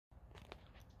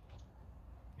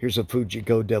Here's a Fuji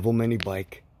Go Devil mini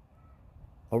bike.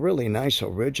 A really nice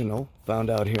original, found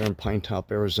out here in Pine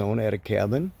Top, Arizona at a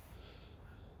cabin.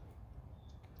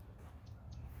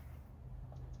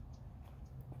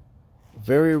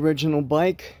 Very original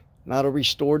bike, not a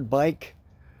restored bike.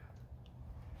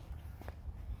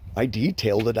 I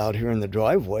detailed it out here in the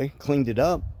driveway, cleaned it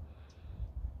up.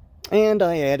 And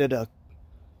I added a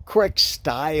correct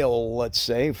style, let's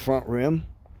say, front rim.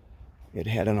 It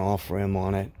had an off rim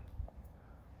on it.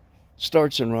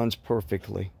 Starts and runs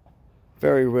perfectly.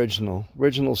 Very original.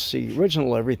 Original seat,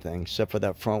 original everything, except for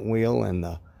that front wheel and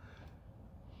the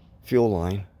fuel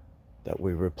line that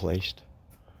we replaced.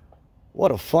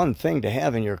 What a fun thing to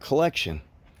have in your collection.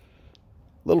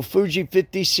 Little Fuji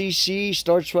 50cc,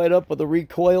 starts right up with a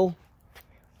recoil.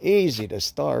 Easy to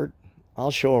start.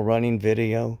 I'll show a running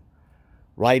video,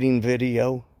 riding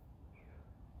video.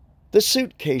 The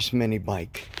suitcase mini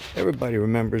bike. Everybody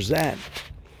remembers that.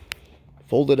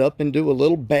 Fold it up into a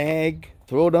little bag,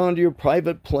 throw it onto your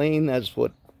private plane. That's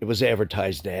what it was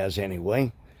advertised as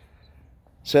anyway.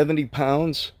 70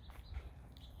 pounds.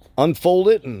 Unfold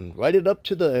it and ride it up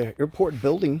to the airport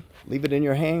building. Leave it in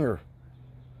your hangar.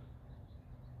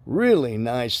 Really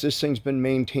nice. This thing's been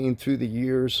maintained through the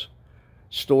years.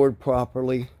 Stored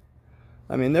properly.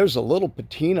 I mean, there's a little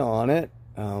patina on it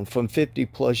from 50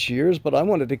 plus years, but I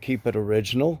wanted to keep it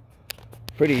original.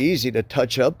 Pretty easy to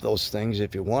touch up those things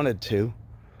if you wanted to.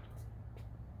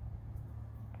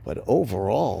 But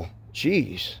overall,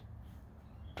 geez,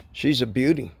 she's a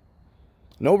beauty.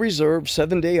 No reserve,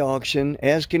 7-day auction.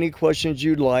 Ask any questions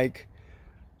you'd like.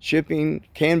 Shipping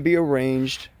can be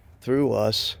arranged through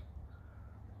us.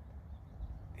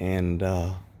 And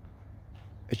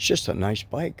it's just a nice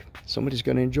bike. Somebody's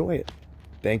going to enjoy it.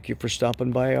 Thank you for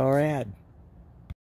stopping by our ad.